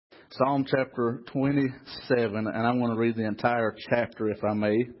Psalm chapter 27, and I'm going to read the entire chapter if I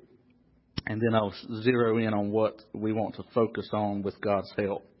may, and then I'll zero in on what we want to focus on with God's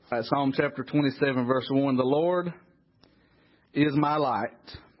help. Psalm chapter 27, verse 1, the Lord is my light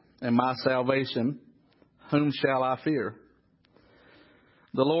and my salvation. Whom shall I fear?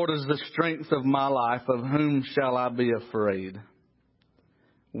 The Lord is the strength of my life. Of whom shall I be afraid?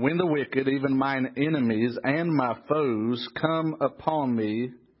 When the wicked, even mine enemies and my foes, come upon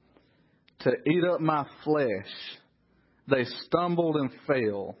me to eat up my flesh, they stumbled and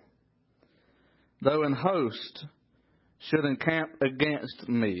fell. Though an host should encamp against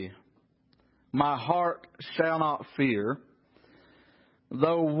me, my heart shall not fear.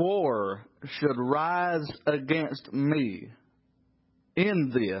 Though war should rise against me,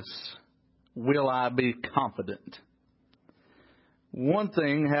 in this will I be confident. One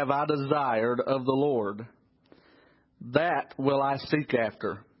thing have I desired of the Lord, that will I seek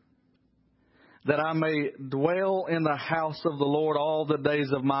after, that I may dwell in the house of the Lord all the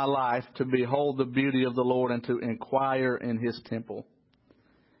days of my life, to behold the beauty of the Lord and to inquire in his temple.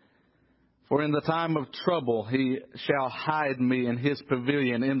 For in the time of trouble he shall hide me in his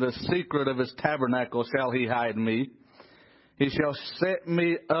pavilion. In the secret of his tabernacle shall he hide me. He shall set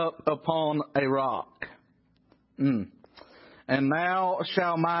me up upon a rock. And now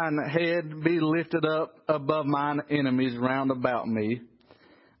shall mine head be lifted up above mine enemies round about me.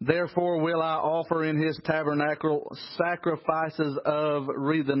 Therefore will I offer in his tabernacle sacrifices of,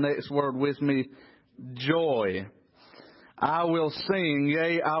 read the next word with me, joy. I will sing,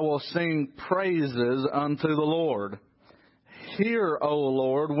 yea, I will sing praises unto the Lord. Hear, O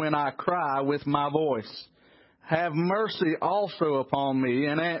Lord, when I cry with my voice. Have mercy also upon me,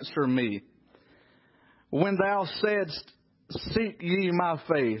 and answer me. When thou saidst, seek ye my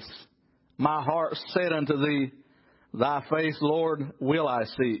face, my heart said unto thee, thy face, Lord, will I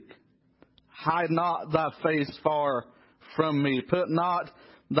seek. Hide not thy face far from me. Put not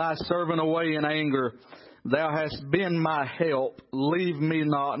thy servant away in anger. Thou hast been my help. Leave me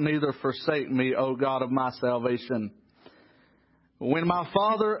not, neither forsake me, O God of my salvation. When my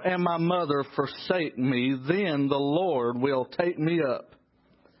father and my mother forsake me, then the Lord will take me up.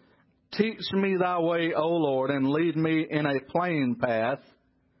 Teach me thy way, O Lord, and lead me in a plain path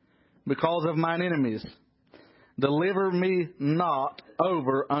because of mine enemies. Deliver me not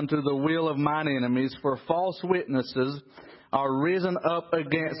over unto the will of mine enemies, for false witnesses are risen up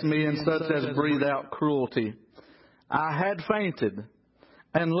against me, and such as breathe out cruelty. I had fainted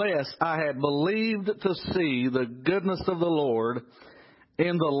unless I had believed to see the goodness of the Lord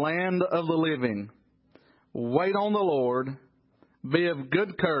in the land of the living. Wait on the Lord, be of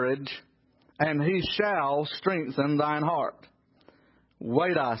good courage, and he shall strengthen thine heart.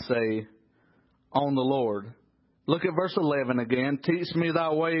 Wait, I say, on the Lord. Look at verse 11 again. Teach me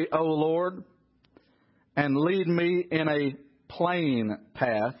thy way, O Lord, and lead me in a plain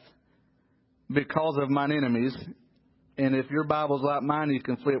path because of mine enemies. And if your Bible's like mine, you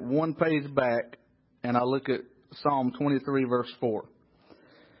can flip one page back, and I'll look at Psalm 23, verse 4.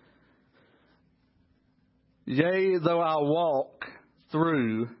 Yea, though I walk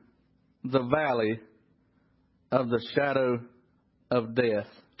through the valley of the shadow of death.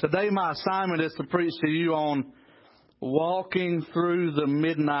 Today my assignment is to preach to you on walking through the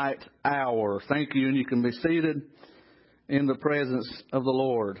midnight hour. Thank you, and you can be seated in the presence of the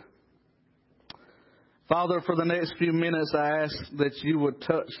Lord. Father, for the next few minutes, I ask that you would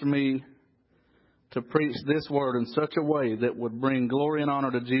touch me to preach this word in such a way that would bring glory and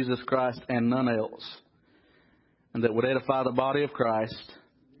honor to Jesus Christ and none else, and that would edify the body of Christ.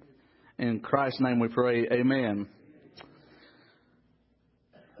 In Christ's name we pray, amen.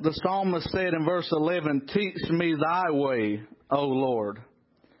 The psalmist said in verse 11, teach me thy way, O Lord,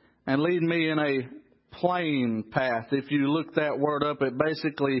 and lead me in a plain path. If you look that word up, it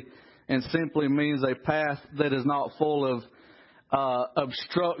basically and simply means a path that is not full of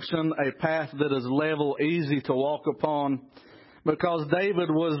obstruction, a path that is level, easy to walk upon. Because David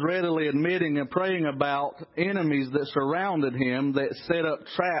was readily admitting and praying about enemies that surrounded him, that set up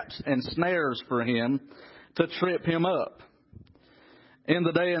traps and snares for him to trip him up. In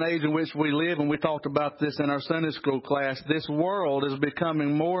the day and age in which we live, and we talked about this in our Sunday school class, this world is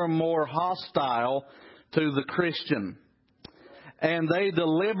becoming more and more hostile to the Christian. And they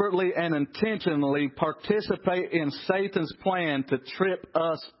deliberately and intentionally participate in Satan's plan to trip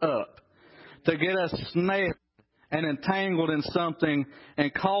us up, to get us snared and entangled in something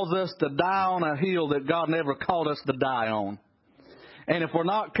and cause us to die on a hill that God never called us to die on. And if we're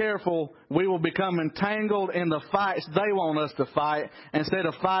not careful, we will become entangled in the fights they want us to fight instead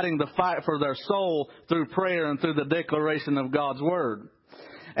of fighting the fight for their soul through prayer and through the declaration of God's Word.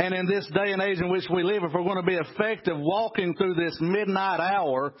 And in this day and age in which we live, if we're going to be effective walking through this midnight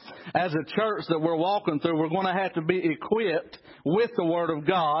hour as a church that we're walking through, we're going to have to be equipped with the Word of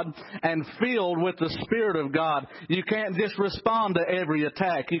God and filled with the Spirit of God. You can't just respond to every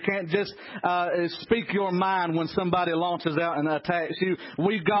attack. You can't just speak your mind when somebody launches out and attacks you.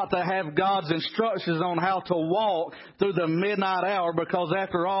 We've got to have God's instructions on how to walk through the midnight hour, because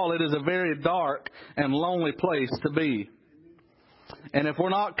after all, it is a very dark and lonely place to be. And if we're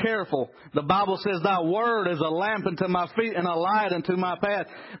not careful, the Bible says, thy word is a lamp unto my feet and a light unto my path.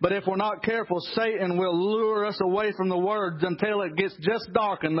 But if we're not careful, Satan will lure us away from the word until it gets just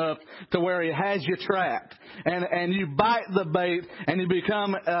dark enough to where he has you trapped. And you bite the bait and you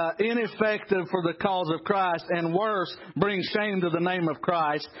become ineffective for the cause of Christ, and worse, bring shame to the name of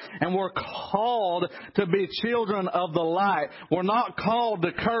Christ. And we're called to be children of the light. We're not called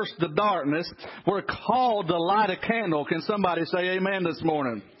to curse the darkness. We're called to light a candle. Can somebody say amen this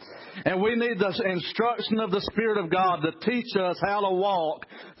morning? And we need the instruction of the Spirit of God to teach us how to walk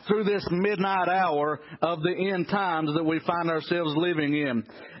through this midnight hour of the end times that we find ourselves living in.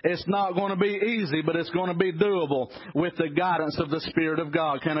 It's not going to be easy, but it's going to be doable with the guidance of the Spirit of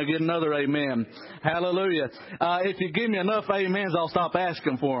God. Can I get another amen? Hallelujah. If you give me enough amens, I'll stop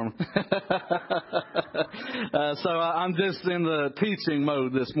asking for them. So I'm just in the teaching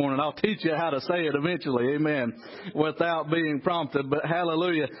mode this morning. I'll teach you how to say it eventually, amen, without being prompted. But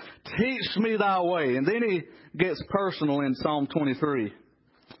hallelujah. Teach me thy way. And then he gets personal in Psalm 23.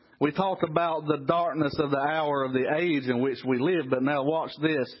 We talked about the darkness of the hour of the age in which we live, but now watch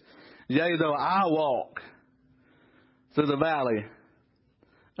this. Yea, though I walk through the valley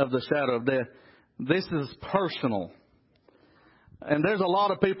of the shadow of death. This is personal. And there's a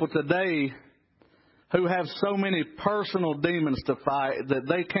lot of people today who have so many personal demons to fight that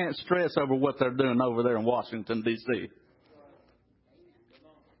they can't stress over what they're doing over there in Washington, D.C.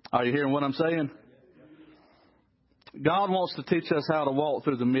 Are you hearing what I'm saying? God wants to teach us how to walk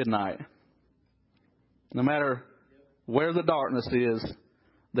through the midnight. No matter where the darkness is,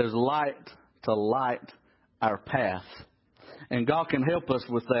 there's light to light our path. And God can help us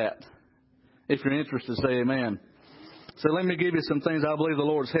with that. If you're interested, say amen. So let me give you some things I believe the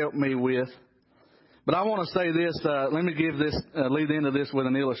Lord's helped me with. But I want to say this, let me give this, lead into this with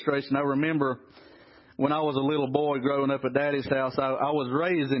an illustration. I remember when I was a little boy growing up at Daddy's house, I was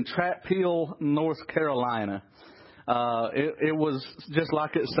raised in Trap Hill, North Carolina. It was just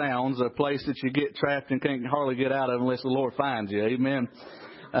like it sounds, a place that you get trapped and can't hardly get out of unless the Lord finds you, amen,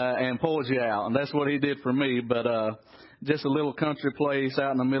 and pulls you out. And that's what he did for me. But just a little country place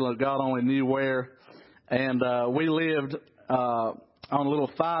out in the middle of God only knew where. And we lived on a little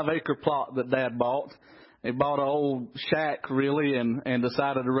 5-acre plot that Dad bought. He bought an old shack, really, and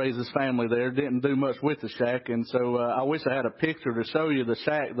decided to raise his family there. Didn't do much with the shack. And so I wish I had a picture to show you the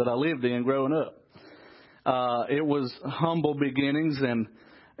shack that I lived in growing up. It was humble beginnings. And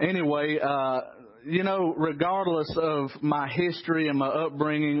anyway, regardless of my history and my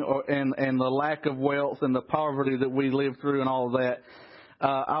upbringing and the lack of wealth and the poverty that we lived through and all of that,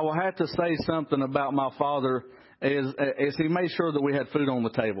 I will have to say something about my father is he made sure that we had food on the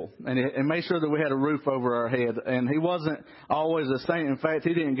table and made sure that we had a roof over our head. And he wasn't always a saint. In fact,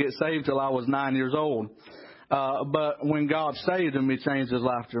 he didn't get saved till I was 9 years old. But when God saved him, he changed his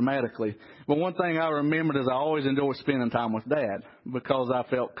life dramatically. But one thing I remembered is I always enjoyed spending time with Dad because I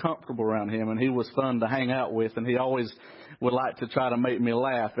felt comfortable around him and he was fun to hang out with, and he always would like to try to make me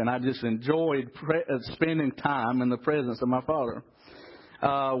laugh. And I just enjoyed spending time in the presence of my father.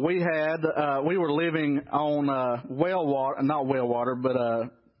 We were living on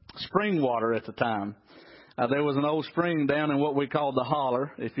spring water at the time. There was an old spring down in what we called the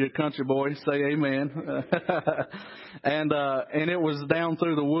holler. If you're a country boy, say amen. And it was down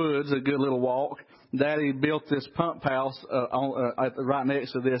through the woods, a good little walk. Daddy built this pump house right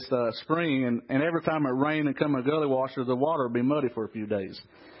next to this spring, and every time it rained and come a gully washer, the water would be muddy for a few days.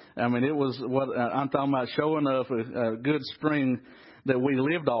 I mean, it was what I'm talking about, showing up a good spring that we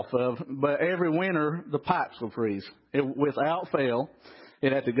lived off of. But every winter, the pipes would freeze. Without fail,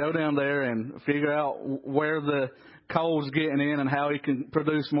 it had to go down there and figure out where the coal's getting in and how he can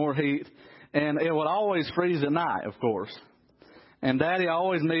produce more heat. And it would always freeze at night, of course. And Daddy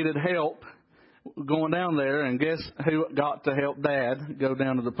always needed help going down there. And guess who got to help Dad go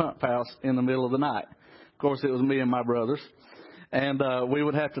down to the pump house in the middle of the night? Of course, it was me and my brothers. And we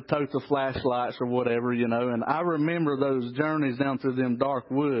would have to tote the flashlights or whatever, And I remember those journeys down through them dark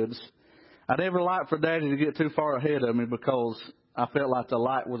woods. I never liked for Daddy to get too far ahead of me because I felt like the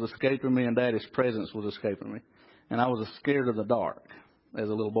light was escaping me and Daddy's presence was escaping me. And I was scared of the dark as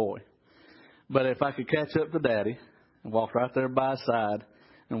a little boy. But if I could catch up to Daddy and walk right there by his side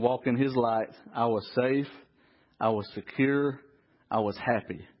and walk in His light, I was safe, I was secure, I was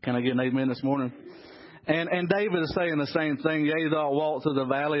happy. Can I get an amen this morning? And David is saying the same thing. Yea, though I walk through the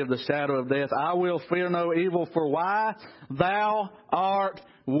valley of the shadow of death, I will fear no evil, for why? Thou art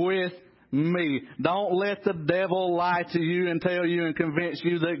with me. Don't let the devil lie to you and tell you and convince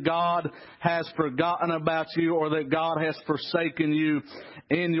you that God has forgotten about you or that God has forsaken you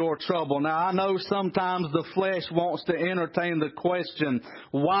in your trouble. Now, I know sometimes the flesh wants to entertain the question,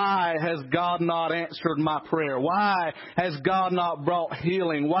 why has God not answered my prayer? Why has God not brought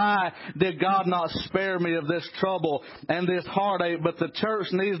healing? Why did God not spare me of this trouble and this heartache? But the church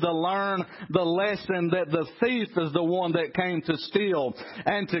needs to learn the lesson that the thief is the one that came to steal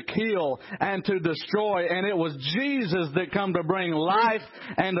and to kill and to destroy, and it was Jesus that come to bring life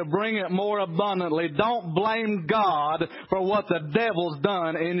and to bring it more abundantly. Don't blame God for what the devil's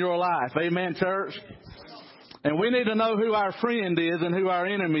done in your life. Amen, church? And we need to know who our friend is and who our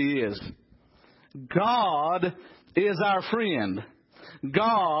enemy is. God is our friend.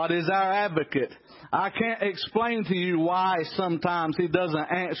 God is our advocate. I can't explain to you why sometimes He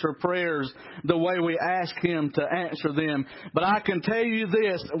doesn't answer prayers the way we ask Him to answer them. But I can tell you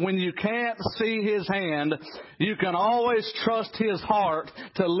this, when you can't see His hand, you can always trust His heart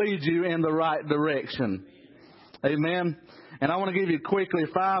to lead you in the right direction. Amen. And I want to give you quickly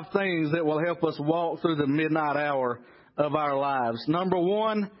 5 things that will help us walk through the midnight hour of our lives. Number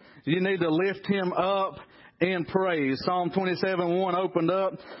 1, you need to lift Him up in praise. Psalm 27:1 opened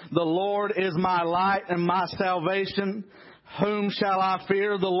up. The Lord is my light and my salvation. Whom shall I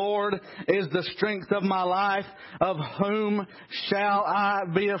fear? The Lord is the strength of my life. Of whom shall I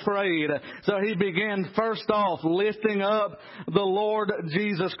be afraid? So he began first off lifting up the Lord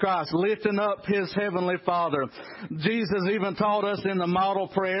Jesus Christ, lifting up His Heavenly Father. Jesus even taught us in the model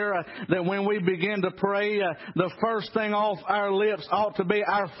prayer that when we begin to pray, the first thing off our lips ought to be,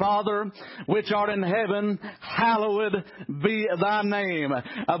 Our Father, which art in heaven, hallowed be thy name.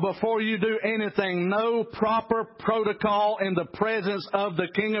 Before you do anything, know proper protocol in the presence of the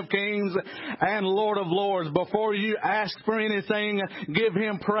King of Kings and Lord of Lords. Before you ask for anything, give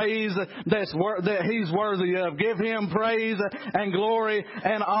Him praise that He's worthy of. Give Him praise and glory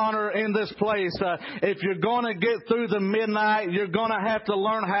and honor in this place. If you're going to get through the midnight, you're going to have to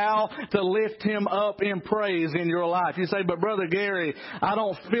learn how to lift Him up in praise in your life. You say, but Brother Gary, I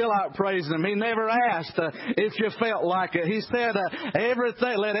don't feel like praising Him. He never asked if you felt like it. He said,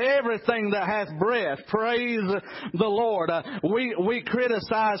 let everything that hath breath praise the Lord. We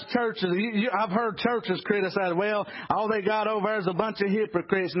criticize churches. I've heard churches criticize, well, all they got over there is a bunch of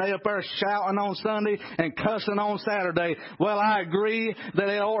hypocrites and they up there shouting on Sunday and cussing on Saturday. Well, I agree that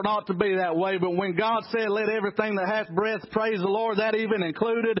it ought not to be that way, but when God said, let everything that hath breath praise the Lord, that even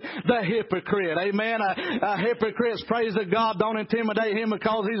included the hypocrite. Amen. Hypocrites praise of God. Don't intimidate Him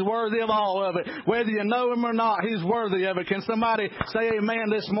because He's worthy of all of it. Whether you know Him or not, He's worthy of it. Can somebody say amen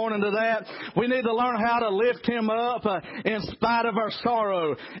this morning to that? We need to learn how to lift Him up in spite of our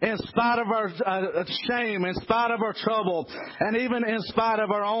sorrow, in spite of our shame, in spite of our trouble, and even in spite of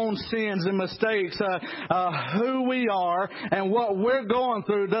our own sins and mistakes. Who we are and what we're going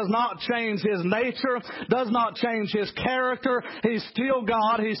through does not change His nature, does not change His character. He's still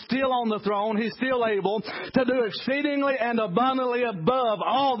God. He's still on the throne. He's still able to do exceedingly and abundantly above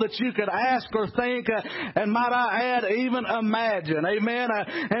all that you could ask or think, and might I add, even imagine. Amen.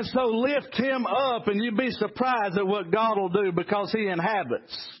 And so lift Him up, and you'd be surprised at what God will do, because He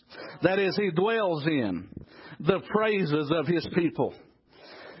inhabits, that is, He dwells in the praises of His people.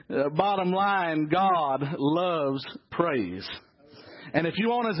 Bottom line, God loves praise. And if you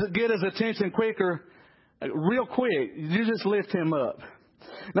want to get His attention quicker, real quick, you just lift Him up.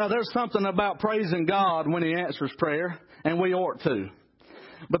 Now, there's something about praising God when He answers prayer, and we ought to.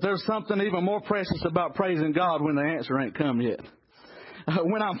 But there's something even more precious about praising God when the answer ain't come yet.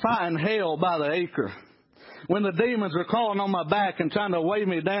 When I'm fighting hell by the acre, when the demons are crawling on my back and trying to weigh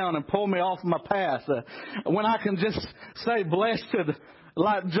me down and pull me off my path, when I can just say, blessed,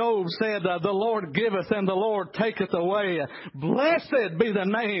 like Job said, the Lord giveth and the Lord taketh away. Blessed be the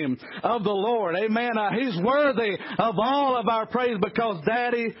name of the Lord. Amen. He's worthy of all of our praise because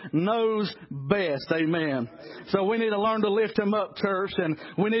Daddy knows best. Amen. So we need to learn to lift Him up, church, and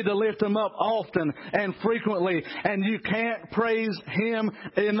we need to lift Him up often and frequently. And you can't praise Him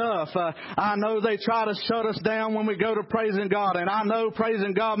enough. I know they try to shut us down when we go to praising God, and I know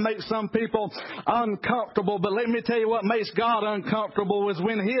praising God makes some people uncomfortable, but let me tell you what makes God uncomfortable revival was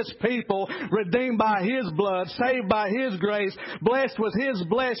when His people, redeemed by His blood, saved by His grace, blessed with His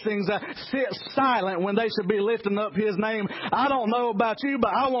blessings, sit silent when they should be lifting up His name. I don't know about you,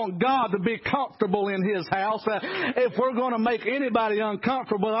 but I want God to be comfortable in His house. If we're going to make anybody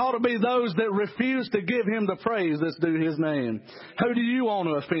uncomfortable, it ought to be those that refuse to give Him the praise that's due His name. Who do you want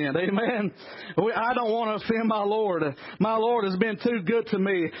to offend? Amen. I don't want to offend my Lord. My Lord has been too good to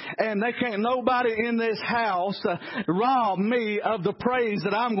me, and they can't nobody in this house rob me of the praise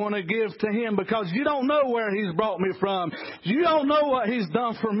that I'm going to give to Him, because you don't know where He's brought me from. You don't know what He's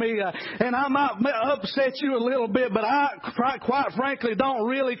done for me, and I might upset you a little bit, but I quite frankly don't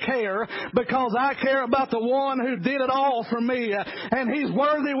really care, because I care about the one who did it all for me, and He's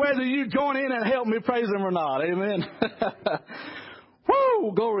worthy whether you join in and help me praise Him or not. Amen.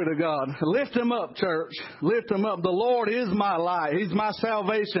 Woo! Glory to God. Lift Him up, church. Lift Him up. The Lord is my light. He's my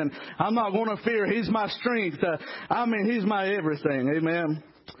salvation. I'm not going to fear. He's my strength. He's my everything. Amen.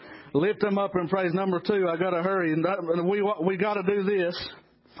 Lift Him up and praise. Number 2, I got to hurry. We got to do this.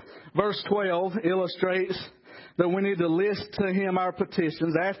 Verse 12 illustrates that we need to list to Him our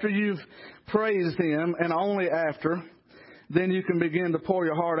petitions. After you've praised Him, and only after, then you can begin to pour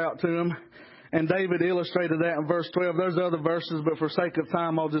your heart out to Him. And David illustrated that in verse 12. There's other verses, but for sake of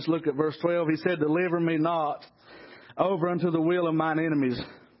time, I'll just look at verse 12. He said, deliver me not over unto the will of mine enemies.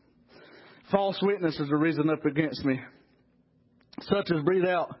 False witnesses are risen up against me, such as breathe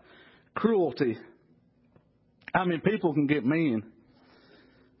out cruelty. People can get mean.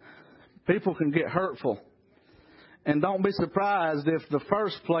 People can get hurtful. And don't be surprised if the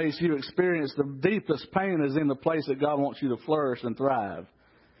first place you experience the deepest pain is in the place that God wants you to flourish and thrive.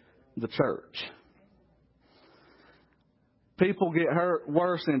 The church. People get hurt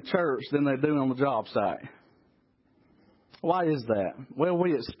worse in church than they do on the job site. Why is that? Well,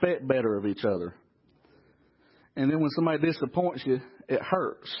 we expect better of each other. And then when somebody disappoints you, it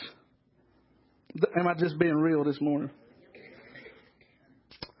hurts. Am I just being real this morning?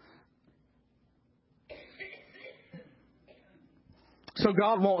 So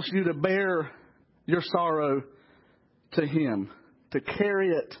God wants you to bear your sorrow to Him, to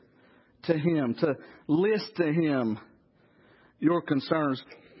carry it to Him, to list to Him your concerns.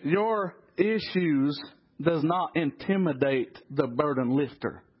 Your issues does not intimidate the burden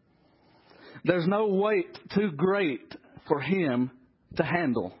lifter. There's no weight too great for Him to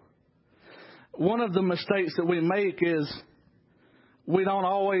handle. One of the mistakes that we make is we don't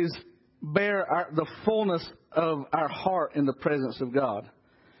always bear the fullness of our heart in the presence of God.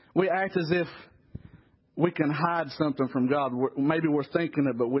 We act as if we can hide something from God. Maybe we're thinking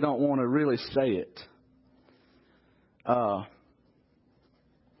it, but we don't want to really say it.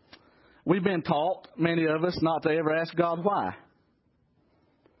 We've been taught, many of us, not to ever ask God why.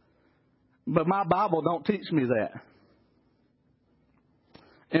 But my Bible don't teach me that.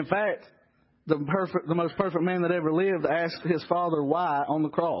 In fact, the most perfect man that ever lived asked his Father why on the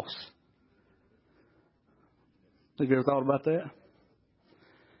cross. Have you ever thought about that?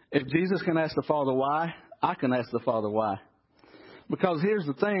 If Jesus can ask the Father why, I can ask the Father why. Because here's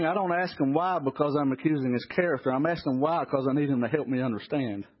the thing, I don't ask Him why because I'm accusing His character. I'm asking why because I need Him to help me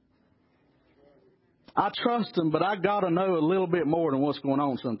understand. I trust Him, but I got to know a little bit more than what's going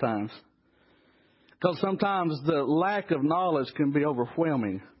on sometimes. Because sometimes the lack of knowledge can be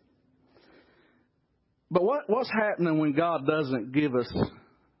overwhelming. But what's happening when God doesn't give us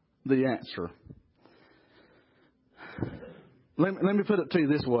the answer? Let me put it to you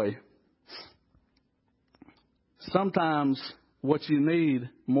this way. Sometimes what you need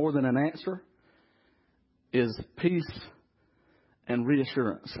more than an answer is peace and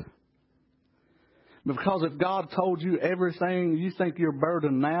reassurance. Because if God told you everything, you think you're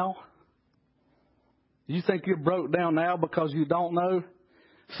burdened now. You think you're broke down now because you don't know.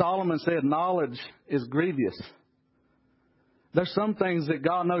 Solomon said knowledge is grievous. There's some things that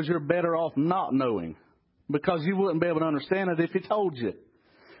God knows you're better off not knowing, because you wouldn't be able to understand it if He told you.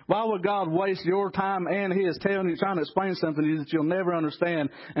 Why would God waste your time and His trying to explain something to you that you'll never understand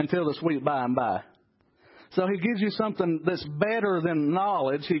until the sweet by and by? So He gives you something that's better than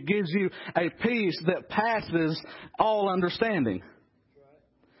knowledge. He gives you a peace that passes all understanding.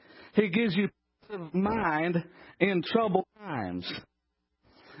 He gives you peace of mind in troubled times.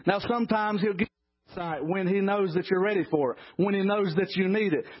 Now, sometimes He'll give you insight when He knows that you're ready for it, when He knows that you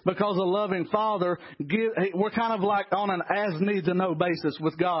need it. Because a loving Father, we're kind of like on an as-need-to-know basis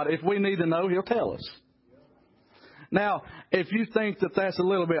with God. If we need to know, He'll tell us. Now, if you think that that's a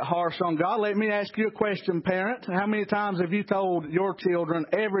little bit harsh on God, let me ask you a question, parent. How many times have you told your children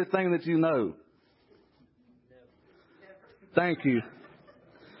everything that you know? Thank you.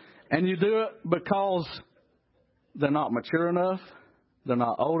 And you do it because they're not mature enough, They're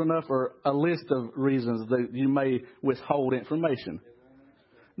not old enough, or a list of reasons that you may withhold information.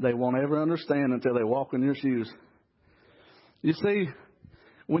 They won't ever understand until they walk in your shoes. You see,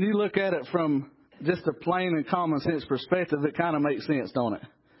 when you look at it from just a plain and common sense perspective, it kind of makes sense, don't it?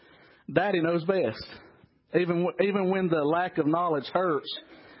 Daddy knows best. Even when the lack of knowledge hurts,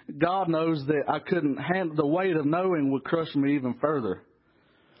 God knows that I couldn't handle the weight of knowing would crush me even further.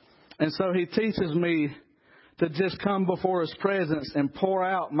 And so He teaches me to just come before His presence and pour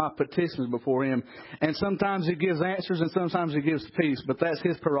out my petitions before Him. And sometimes He gives answers and sometimes He gives peace, but that's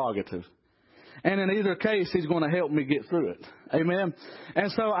His prerogative. And in either case, He's going to help me get through it. Amen. And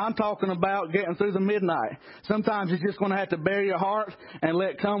so I'm talking about getting through the midnight. Sometimes you're just going to have to bare your heart and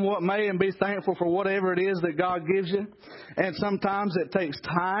let come what may and be thankful for whatever it is that God gives you. And sometimes it takes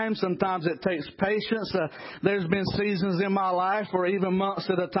time. Sometimes it takes patience. There's been seasons in my life, or even months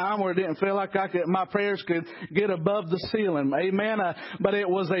at a time, where it didn't feel like my prayers could get above the ceiling. Amen. But it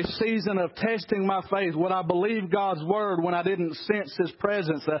was a season of testing my faith. Would I believe God's word when I didn't sense His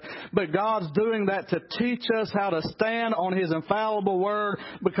presence? But God's doing that to teach us how to stand on His infallible word,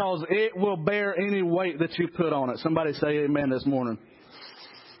 because it will bear any weight that you put on it. Somebody say amen this morning.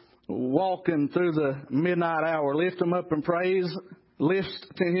 Walking through the midnight hour, lift Him up in praise. Lift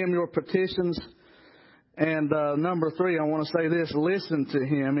to Him your petitions. And number 3, I want to say this: listen to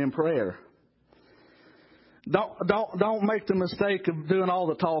Him in prayer. Don't make the mistake of doing all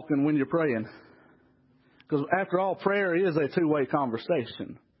the talking when you're praying, because after all, prayer is a two-way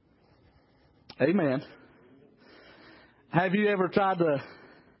conversation. Amen. Have you ever tried to...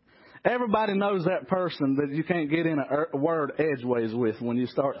 Everybody knows that person that you can't get in a word edgeways with when you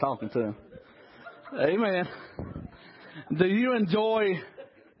start talking to them. Amen. Do you enjoy,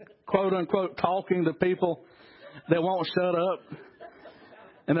 quote unquote, talking to people that won't shut up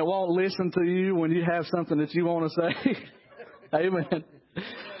and that won't listen to you when you have something that you want to say? Amen.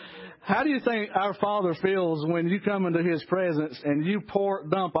 How do you think our Father feels when you come into His presence and you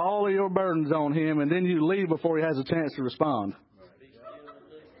dump all of your burdens on Him, and then you leave before He has a chance to respond?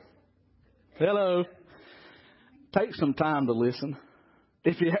 Hello. Take some time to listen.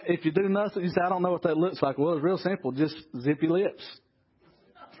 If you do nothing, you say, I don't know what that looks like. Well, it's real simple. Just zip your lips.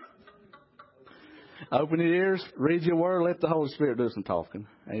 Open your ears, read your word, let the Holy Spirit do some talking.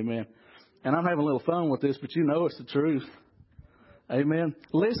 Amen. And I'm having a little fun with this, but you know it's the truth. Amen.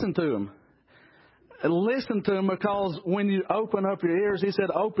 Listen to Him. Listen to Him, because when you open up your ears, He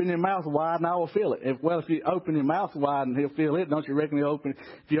said, open your mouth wide and I will fill it. If you open your mouth wide and He'll fill it, don't you reckon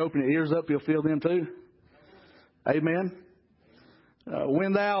if you open your ears up, He'll fill them too? Amen.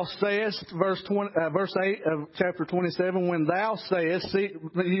 When thou sayest, verse 8 of chapter 27, when thou sayest, seek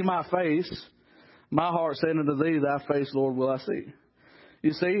ye my face, my heart said unto thee, thy face, Lord, will I see.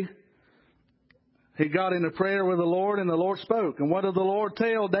 You see? He got into prayer with the Lord, and the Lord spoke. And what did the Lord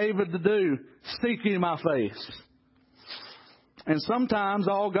tell David to do? Seek ye my face. And sometimes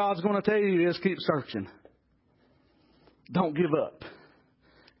all God's going to tell you is keep searching. Don't give up.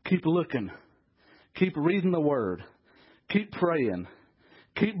 Keep looking. Keep reading the Word. Keep praying.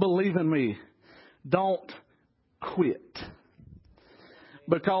 Keep believing me. Don't quit.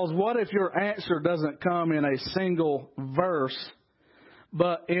 Because what if your answer doesn't come in a single verse,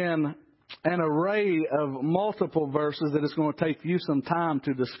 but in an array of multiple verses that it's going to take you some time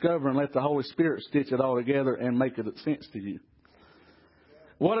to discover, and let the Holy Spirit stitch it all together and make it sense to you?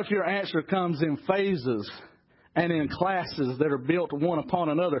 What if your answer comes in phases and in classes that are built one upon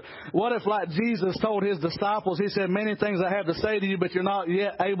another? What if, like Jesus told His disciples, He said, many things I have to say to you, but you're not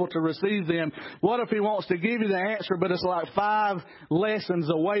yet able to receive them? What if He wants to give you the answer, but it's like 5 lessons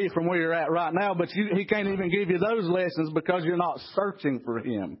away from where you're at right now, but He can't even give you those lessons because you're not searching for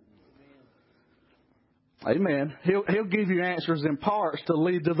Him? Amen. He'll give you answers in parts to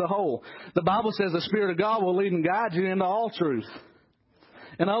lead to the whole. The Bible says the Spirit of God will lead and guide you into all truth.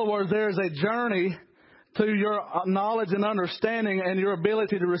 In other words, there is a journey to your knowledge and understanding and your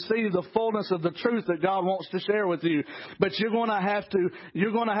ability to receive the fullness of the truth that God wants to share with you. But you're going to have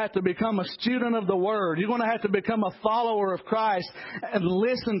to become a student of the Word. You're going to have to become a follower of Christ and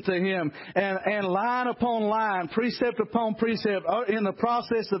listen to Him, and line upon line, precept upon precept, in the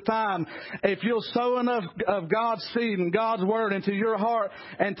process of time. If you'll sow enough of God's seed and God's Word into your heart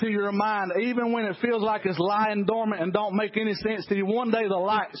and to your mind, even when it feels like it's lying dormant and don't make any sense to you, one day the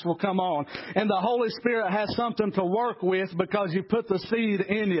lights will come on, and the Holy Spirit has something to work with because you put the seed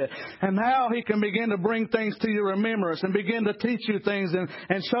in you. And now He can begin to bring things to your remembrance and begin to teach you things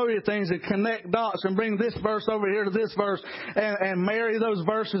and show you things and connect dots and bring this verse over here to this verse and marry those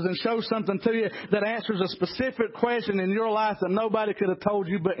verses and show something to you that answers a specific question in your life that nobody could have told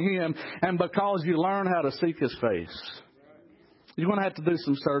you but Him, and because you learn how to seek His face. You're going to have to do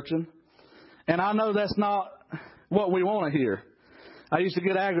some searching. And I know that's not what we want to hear. I used to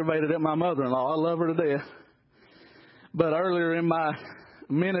get aggravated at my mother-in-law. I love her to death. But earlier in my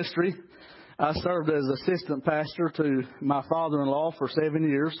ministry, I served as assistant pastor to my father-in-law for 7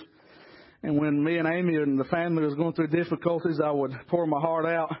 years. And when me and Amy and the family was going through difficulties, I would pour my heart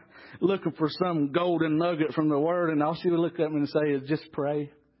out looking for some golden nugget from the Word. And all she would look at me and say is, just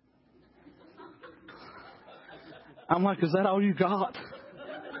pray. I'm like, is that all you got?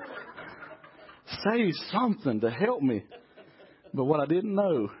 Say something to help me. But what I didn't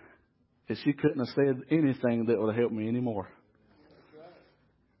know is she couldn't have said anything that would have helped me anymore.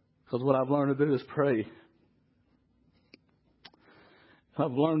 Because what I've learned to do is pray.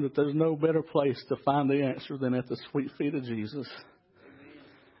 I've learned that there's no better place to find the answer than at the sweet feet of Jesus.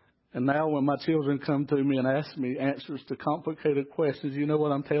 And now when my children come to me and ask me answers to complicated questions, you know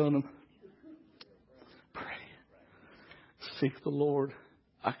what I'm telling them? Pray. Seek the Lord.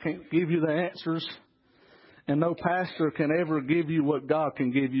 I can't give you the answers. And no pastor can ever give you what God can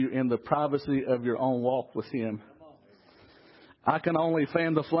give you in the privacy of your own walk with Him. I can only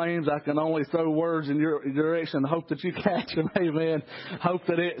fan the flames. I can only throw words in your direction. Hope that you catch them. Amen. Hope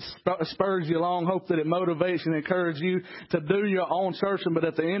that it spurs you along. Hope that it motivates and encourages you to do your own searching. But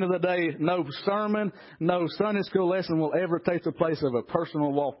at the end of the day, no sermon, no Sunday school lesson will ever take the place of a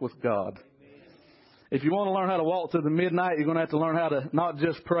personal walk with God. If you want to learn how to walk through the midnight, you're going to have to learn how to not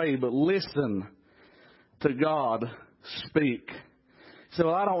just pray, but listen to God speak.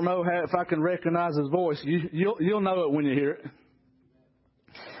 So I don't know if I can recognize His voice. You'll know it when you hear it.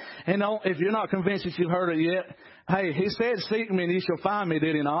 And if you're not convinced that you've heard it yet, hey, He said, seek me and you shall find me,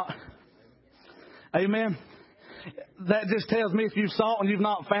 did He not? Amen. That just tells me if you've sought and you've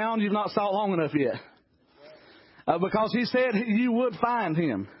not found, you've not sought long enough yet. Because He said you would find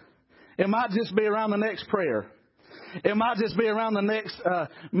Him. It might just be around the next prayer. It might just be around the next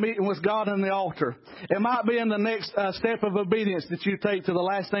meeting with God in the altar. It might be in the next step of obedience that you take to the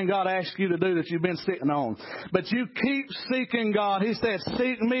last thing God asks you to do that you've been sitting on. But you keep seeking God. He said,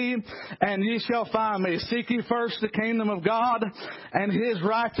 seek me and ye shall find me. Seek ye first the kingdom of God and His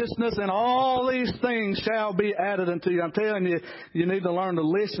righteousness, and all these things shall be added unto you. I'm telling you, you need to learn to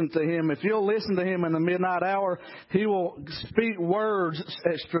listen to Him. If you'll listen to Him in the midnight hour, He will speak words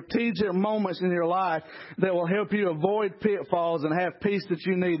at strategic moments in your life that will help you avoid pitfalls and have peace that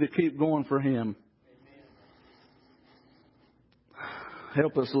you need to keep going for Him.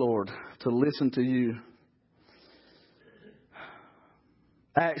 Help us, Lord, to listen to You.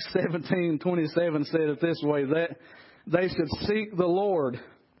 Acts 17:27 said it this way, that they should seek the Lord,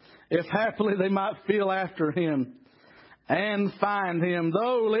 if happily they might feel after Him and find Him.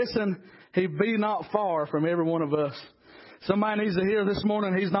 Though, listen, He be not far from every one of us. Somebody needs to hear this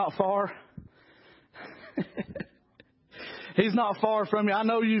morning, He's not far. He's not far from you. I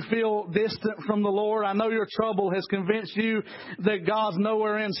know you feel distant from the Lord. I know your trouble has convinced you that God's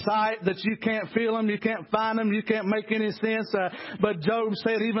nowhere in sight, that you can't feel Him, you can't find Him, you can't make any sense. But Job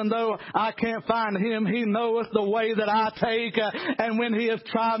said, even though I can't find Him, He knoweth the way that I take. And when He hath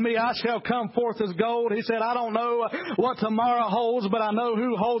tried me, I shall come forth as gold. He said, I don't know what tomorrow holds, but I know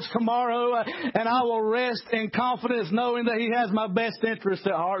who holds tomorrow. And I will rest in confidence knowing that He has my best interest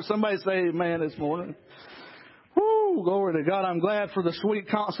at heart. Somebody say amen this morning. Woo, glory to God. I'm glad for the sweet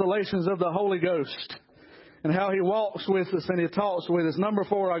consolations of the Holy Ghost and how He walks with us and He talks with us. Number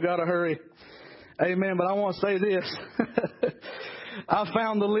 4, I got to hurry. Amen. But I want to say this. I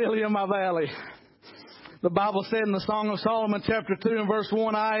found the lily in my valley. The Bible said in the Song of Solomon, chapter 2 and verse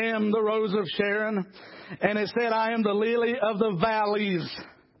 1, I am the rose of Sharon. And it said, I am the lily of the valleys.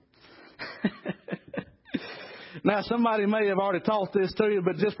 Now, somebody may have already taught this to you,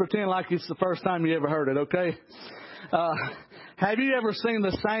 but just pretend like it's the first time you ever heard it, okay? Have you ever seen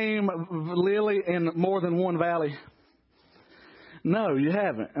the same lily in more than one valley? No, you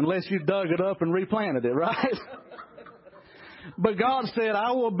haven't, unless you dug it up and replanted it, right? But God said,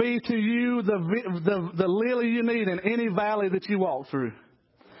 I will be to you the lily you need in any valley that you walk through.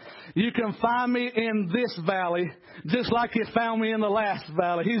 You can find me in this valley just like you found me in the last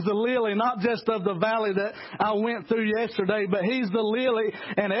valley. He's the lily, not just of the valley that I went through yesterday, but He's the lily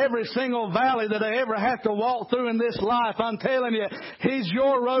in every single valley that I ever have to walk through in this life. I'm telling you, He's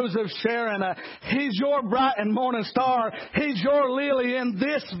your rose of Sharon. He's your bright and morning star. He's your lily in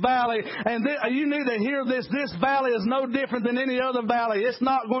this valley. And you need to hear this. This valley is no different than any other valley. It's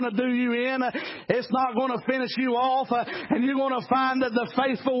not going to do you in. It's not going to finish you off. And you're going to find that the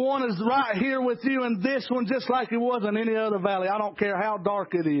faithful one is right here with you in this one, just like it was in any other valley. I don't care how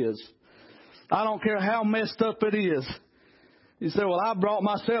dark it is. I don't care how messed up it is. You say, well, I brought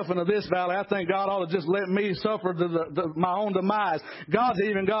myself into this valley. I think God ought to just let me suffer my own demise. God's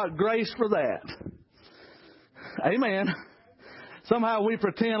even got grace for that. Amen. Somehow we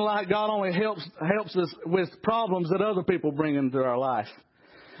pretend like God only helps us with problems that other people bring into our life.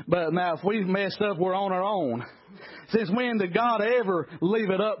 But now if we've messed up, we're on our own. Since when did God ever leave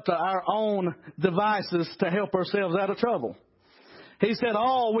it up to our own devices to help ourselves out of trouble? He said,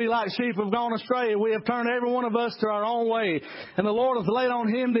 all we like sheep have gone astray. We have turned every one of us to our own way. And the Lord has laid on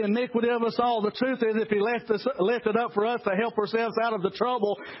him the iniquity of us all. The truth is, if he left it up for us to help ourselves out of the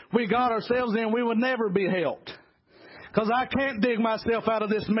trouble we got ourselves in, we would never be helped. Because I can't dig myself out of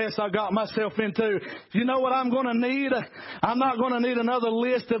this mess I got myself into. You know what I'm going to need? I'm not going to need another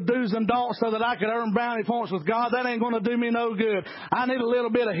list of do's and don'ts so that I can earn brownie points with God. That ain't going to do me no good. I need a little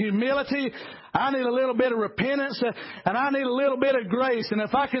bit of humility. I need a little bit of repentance. And I need a little bit of grace. And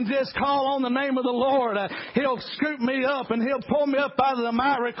if I can just call on the name of the Lord, He'll scoop me up and He'll pull me up out of the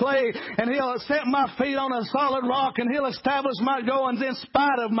miry clay. And He'll set my feet on a solid rock. And He'll establish my goings in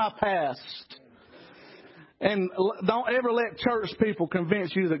spite of my past. And don't ever let church people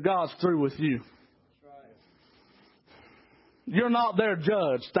convince you that God's through with you. You're not their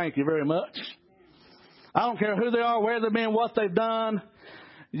judge. Thank you very much. I don't care who they are, where they've been, what they've done.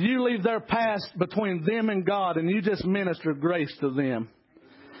 You leave their past between them and God, and you just minister grace to them.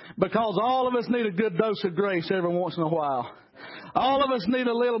 Because all of us need a good dose of grace every once in a while. All of us need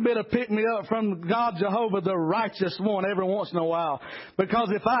a little bit of pick-me-up from God Jehovah, the righteous one, every once in a while.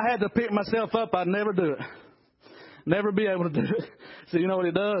 Because if I had to pick myself up, I'd never do it. Never be able to do it. So you know what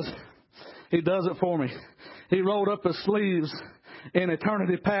He does? He does it for me. He rolled up His sleeves in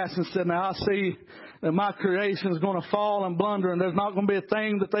eternity past and said, now I see that my creation is going to fall and blunder and there's not going to be a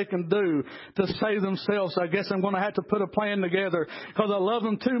thing that they can do to save themselves. So I guess I'm going to have to put a plan together because I love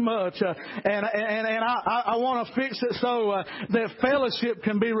them too much. And I want to fix it so that fellowship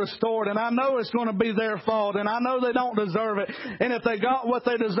can be restored. And I know it's going to be their fault and I know they don't deserve it. And if they got what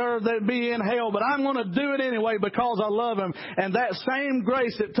they deserve, they'd be in hell. But I'm going to do it anyway because I love them. And that same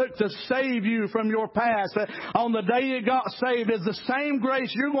grace it took to save you from your past on the day you got saved is the same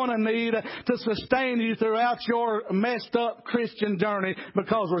grace you're going to need to sustain you throughout your messed up Christian journey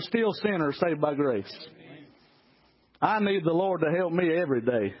because we're still sinners saved by grace. I need the Lord to help me every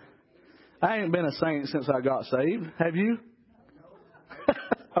day. I ain't been a saint since I got saved. Have you?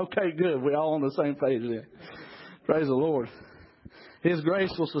 Okay, good. We're all on the same page then. Praise the Lord. His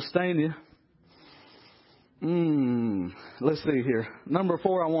grace will sustain you. Let's see here. Number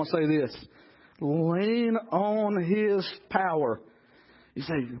 4, I want to say this. Lean on His power. You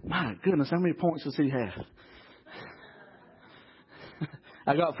say, my goodness, how many points does he have?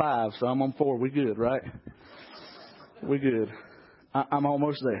 I got 5, so I'm on 4. We good, right? We good. I'm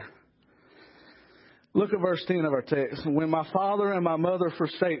almost there. Look at verse 10 of our text. When my father and my mother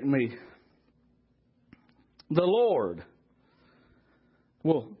forsake me, the Lord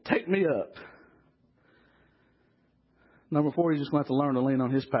will take me up. Number 4, you just want to learn to lean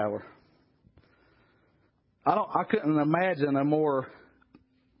on His power. I couldn't imagine a more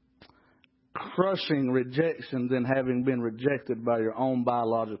crushing rejection than having been rejected by your own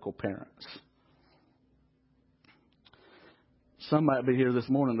biological parents. Some might be here this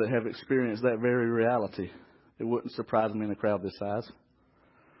morning that have experienced that very reality. It wouldn't surprise me in a crowd this size.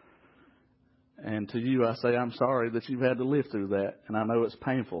 And to you, I say, I'm sorry that you've had to live through that. And I know it's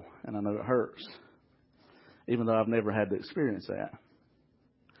painful and I know it hurts, even though I've never had to experience that.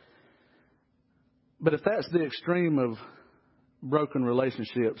 But if that's the extreme of broken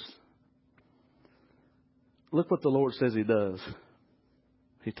relationships, look what the Lord says He does.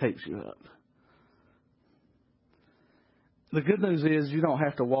 He takes you up. The good news is you don't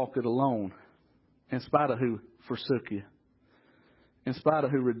have to walk it alone, in spite of who forsook you, in spite of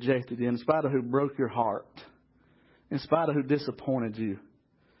who rejected you, in spite of who broke your heart, in spite of who disappointed you.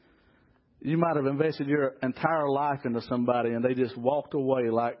 You might have invested your entire life into somebody and they just walked away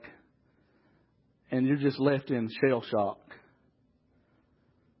and you're just left in shell shock.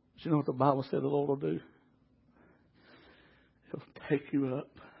 But you know what the Bible said the Lord will do? He'll take you up.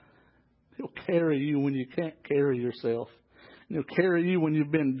 He'll carry you when you can't carry yourself. And He'll carry you when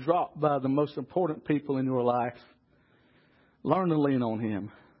you've been dropped by the most important people in your life. Learn to lean on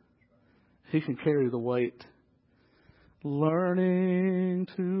Him. He can carry the weight. Learning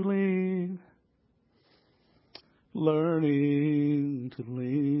to lean. Learning to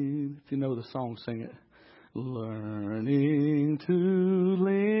lean. If you know the song, sing it. Learning to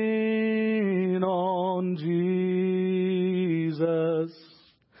lean on Jesus,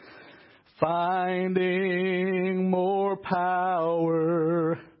 finding more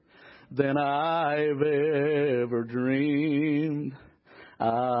power than I've ever dreamed.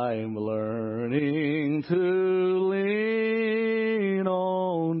 I'm learning to lean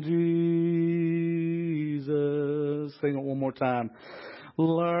on Jesus. Sing it one more time.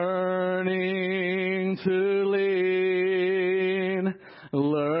 Learning to lean,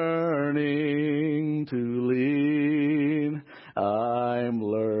 learning to lean. I'm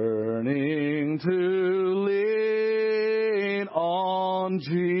learning to lean on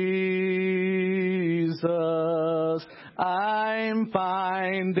Jesus. I'm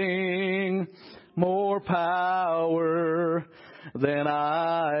finding more power than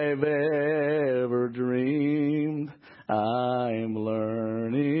I've ever dreamed. I'm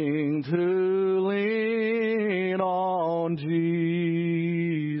learning to lean on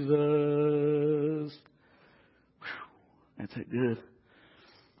Jesus. Whew, that's it good.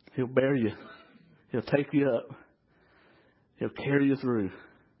 He'll bear you. He'll take you up. He'll carry you through.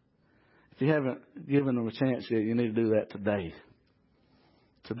 If you haven't given him a chance yet, you need to do that today.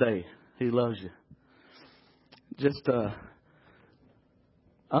 Today. He loves you. Just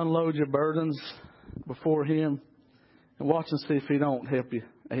unload your burdens before him and watch and see if he don't help you.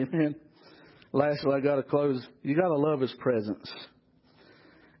 Amen. Lastly, I got to close. You got to love his presence.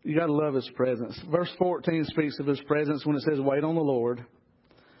 You got to love his presence. Verse 14 speaks of his presence when it says, wait on the Lord.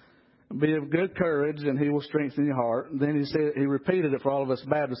 Be of good courage, and he will strengthen your heart. And then he repeated it for all of us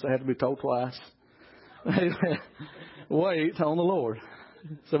Baptists. That had to be told twice. Wait on the Lord.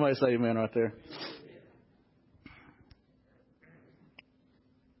 Somebody say amen right there.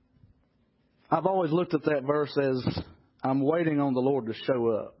 I've always looked at that verse as I'm waiting on the Lord to show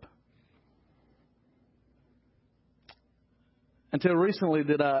up. Until recently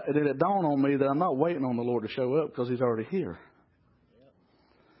did it dawn on me that I'm not waiting on the Lord to show up because he's already here.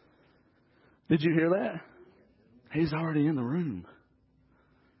 Did you hear that? He's already in the room.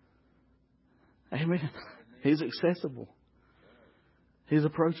 Amen. He's accessible. He's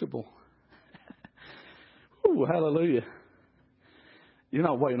approachable. Ooh, hallelujah. You're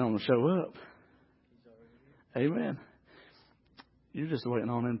not waiting on him to show up. Amen. You're just waiting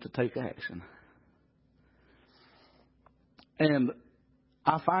on him to take action. And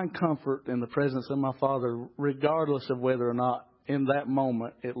I find comfort in the presence of my Father, regardless of whether or not in that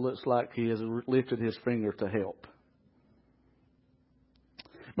moment it looks like he has lifted his finger to help.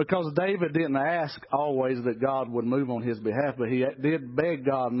 Because David didn't ask always that God would move on his behalf, but he did beg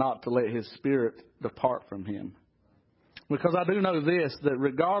God not to let his spirit depart from him. Because I do know this, that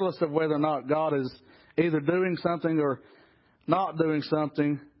regardless of whether or not God is either doing something or not doing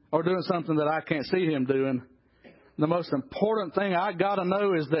something, or doing something that I can't see him doing, the most important thing I got to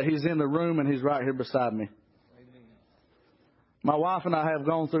know is that he's in the room and he's right here beside me. My wife and I have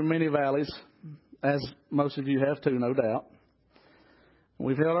gone through many valleys, as most of you have too, no doubt.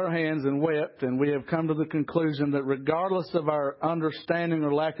 We've held our hands and wept, and we have come to the conclusion that regardless of our understanding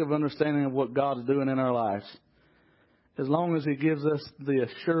or lack of understanding of what God is doing in our lives, as long as he gives us the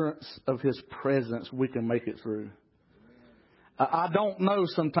assurance of his presence, we can make it through. I don't know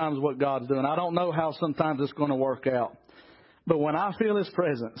sometimes what God's doing. I don't know how sometimes it's going to work out. But when I feel his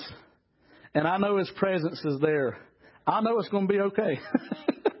presence, and I know his presence is there, I know it's going to be okay.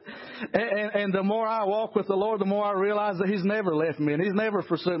 and the more I walk with the Lord, the more I realize that he's never left me and he's never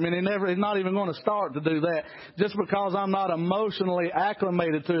forsaken me and he's not even going to start to do that. Just because I'm not emotionally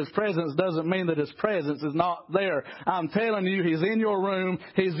acclimated to his presence doesn't mean that his presence is not there. I'm telling you, he's in your room.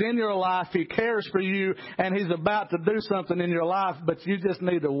 He's in your life. He cares for you and he's about to do something in your life, but you just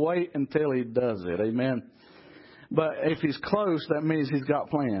need to wait until he does it. Amen. But if he's close, that means he's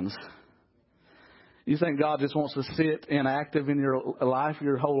got plans. You think God just wants to sit inactive in your life,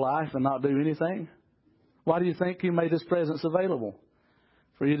 your whole life, and not do anything? Why do you think he made his presence available?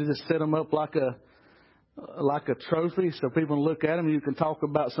 For you to just set him up like a trophy so people look at him and you can talk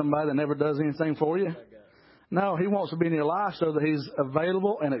about somebody that never does anything for you? No, he wants to be in your life so that he's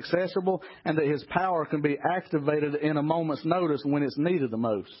available and accessible and that his power can be activated in a moment's notice when it's needed the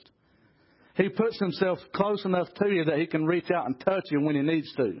most. He puts himself close enough to you that he can reach out and touch you when he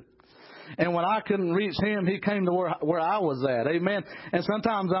needs to. And when I couldn't reach him, he came to where I was at. Amen. And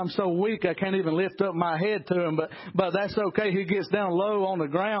sometimes I'm so weak I can't even lift up my head to him. But that's okay. He gets down low on the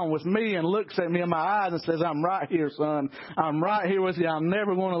ground with me and looks at me in my eyes and says, I'm right here, son. I'm right here with you. I'm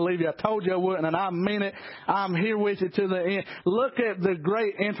never going to leave you. I told you I wouldn't, and I mean it. I'm here with you to the end. Look at the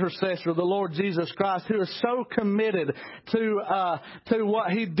great intercessor, the Lord Jesus Christ, who is so committed to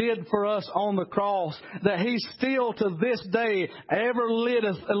what he did for us on the cross that he still to this day ever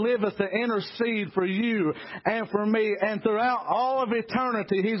liveth the intercede for you and for me. And throughout all of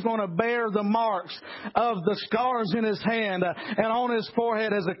eternity, He's going to bear the marks of the scars in His hand and on His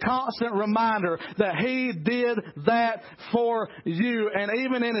forehead as a constant reminder that He did that for you. And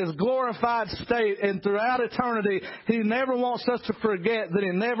even in His glorified state and throughout eternity, He never wants us to forget that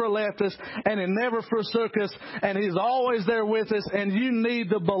He never left us and He never forsook us, and He's always there with us. And you need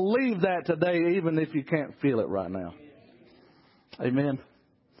to believe that today, even if you can't feel it right now. Amen.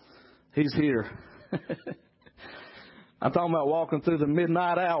 He's here. I'm talking about walking through the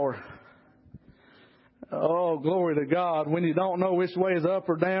midnight hour. Oh, glory to God. When you don't know which way is up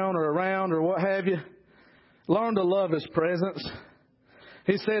or down or around or what have you, learn to love His presence.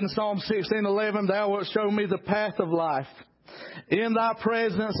 He said in Psalm 16:11, Thou wilt show me the path of life. In Thy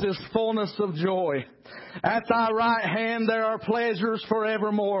presence is fullness of joy. At Thy right hand there are pleasures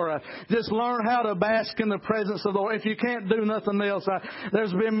forevermore. Just learn how to bask in the presence of the Lord. If you can't do nothing else,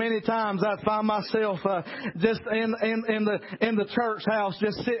 there's been many times I find myself just in the church house,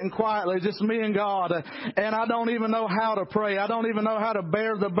 just sitting quietly, just me and God, and I don't even know how to pray. I don't even know how to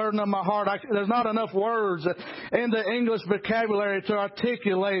bear the burden of my heart. There's not enough words in the English vocabulary to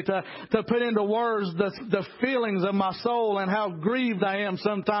articulate, to put into words the feelings of my soul and how grieved I am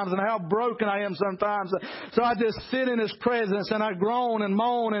sometimes and how broken I am sometimes. So I just sit in His presence and I groan and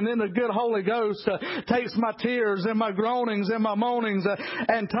moan, and then the good Holy Ghost takes my tears and my groanings and my moanings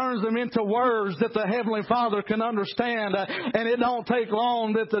and turns them into words that the Heavenly Father can understand. And it don't take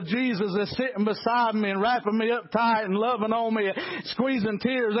long that the Jesus is sitting beside me and wrapping me up tight and loving on me, squeezing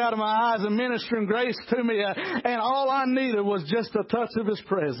tears out of my eyes and ministering grace to me. And all I needed was just a touch of His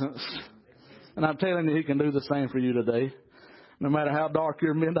presence. And I'm telling you, He can do the same for you today, no matter how dark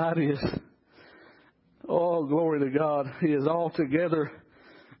your midnight is. Oh, glory to God. He is altogether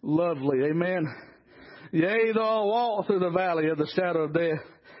lovely. Amen. Yea, though I walk through the valley of the shadow of death,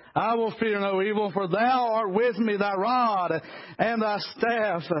 I will fear no evil, for Thou art with me. Thy rod and Thy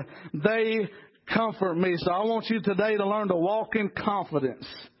staff, they comfort me. So I want you today to learn to walk in confidence.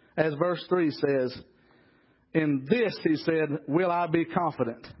 As verse 3 says, in this, He said, will I be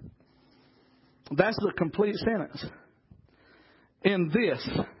confident. That's the complete sentence. In this,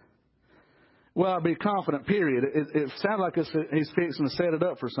 will I be confident, period. It sounds like He's fixing to set it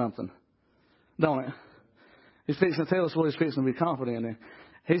up for something, don't it? He's fixing to tell us what He's fixing to be confident in.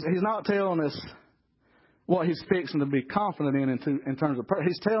 He's not telling us what He's fixing to be confident in terms of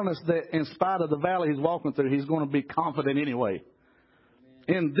He's telling us that in spite of the valley He's walking through, He's going to be confident anyway.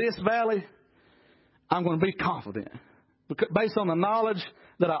 In this valley, I'm going to be confident based on the knowledge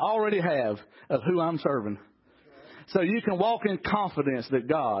that I already have of who I'm serving. So you can walk in confidence that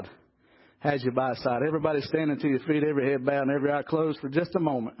God has you by His side. Everybody standing to your feet, every head bowed and every eye closed for just a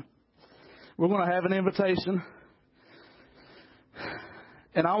moment. We're going to have an invitation.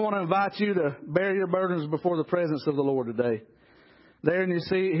 And I want to invite you to bear your burdens before the presence of the Lord today. There in your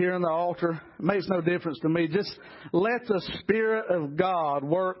seat, here on the altar, it makes no difference to me. Just let the Spirit of God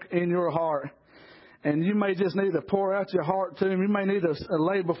work in your heart. And you may just need to pour out your heart to Him. You may need to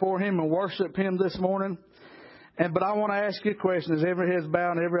lay before Him and worship Him this morning. But I want to ask you a question as every head's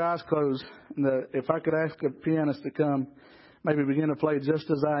bowed and every eye's closed. If I could ask a pianist to come, maybe begin to play Just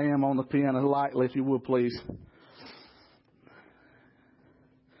As I Am on the piano, lightly, if you would, please.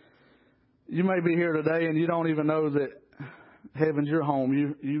 You may be here today and you don't even know that heaven's your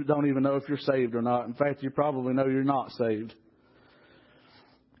home. You don't even know if you're saved or not. In fact, you probably know you're not saved.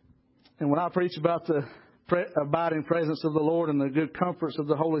 And when I preach about the abiding presence of the Lord and the good comforts of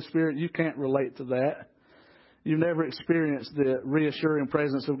the Holy Spirit, you can't relate to that. You've never experienced the reassuring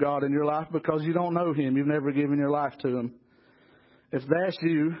presence of God in your life because you don't know Him. You've never given your life to Him. If that's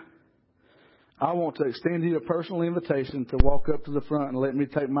you, I want to extend you a personal invitation to walk up to the front and let me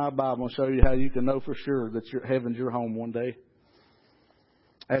take my Bible and show you how you can know for sure that heaven's your home one day.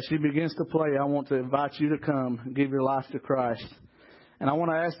 As she begins to play, I want to invite you to come and give your life to Christ. And I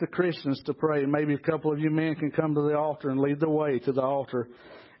want to ask the Christians to pray. Maybe a couple of you men can come to the altar and lead the way to the altar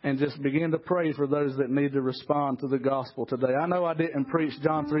and just begin to pray for those that need to respond to the gospel today. I know I didn't preach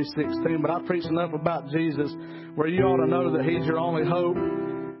John 3:16, but I preached enough about Jesus where you ought to know that He's your only hope.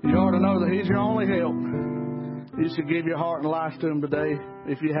 You ought to know that He's your only help. You should give your heart and life to Him today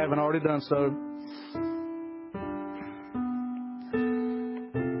if you haven't already done so.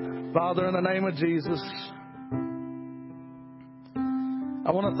 Father, in the name of Jesus,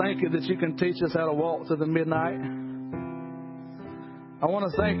 I want to thank You that You can teach us how to walk through the midnight. I want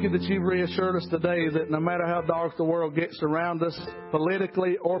to thank You that You've reassured us today that no matter how dark the world gets around us,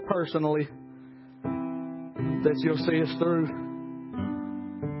 politically or personally, that You'll see us through.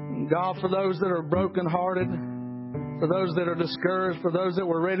 God, for those that are brokenhearted, for those that are discouraged, for those that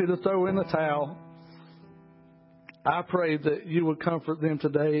were ready to throw in the towel. I pray that you would comfort them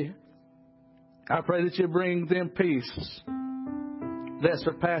today. I pray that you bring them peace that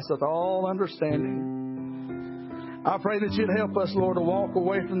surpasseth all understanding. I pray that you'd help us, Lord, to walk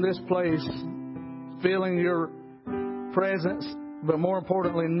away from this place feeling your presence, but more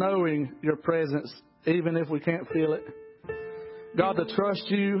importantly, knowing your presence, even if we can't feel it. God, to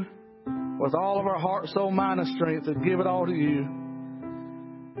trust you with all of our heart, soul, mind, and strength, to give it all to you.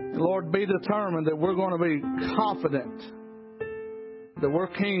 And Lord, be determined that we're going to be confident that we're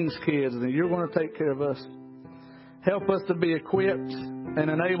King's kids and that you're going to take care of us. Help us to be equipped and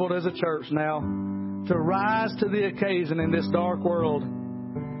enabled as a church now to rise to the occasion in this dark world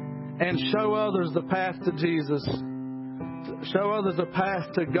and show others the path to Jesus. Show others the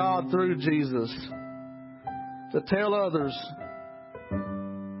path to God through Jesus. To tell others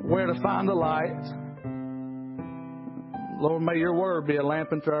where to find the light. Lord, may your word be a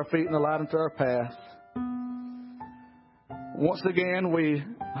lamp unto our feet and a light unto our path. Once again, we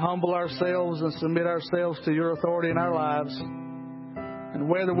humble ourselves and submit ourselves to your authority in our lives. And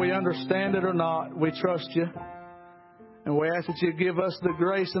whether we understand it or not, we trust you. And we ask that you give us the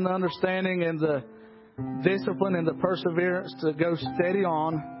grace and the understanding and the discipline and the perseverance to go steady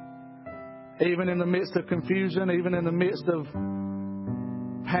on, even in the midst of confusion, even in the midst of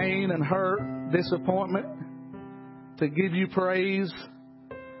pain and hurt, disappointment, to give you praise,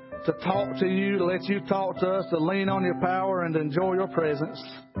 to talk to you, to let you talk to us, to lean on your power and to enjoy your presence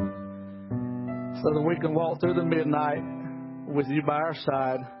so that we can walk through the midnight with you by our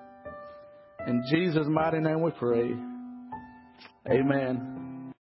side. In Jesus' mighty name we pray. Amen.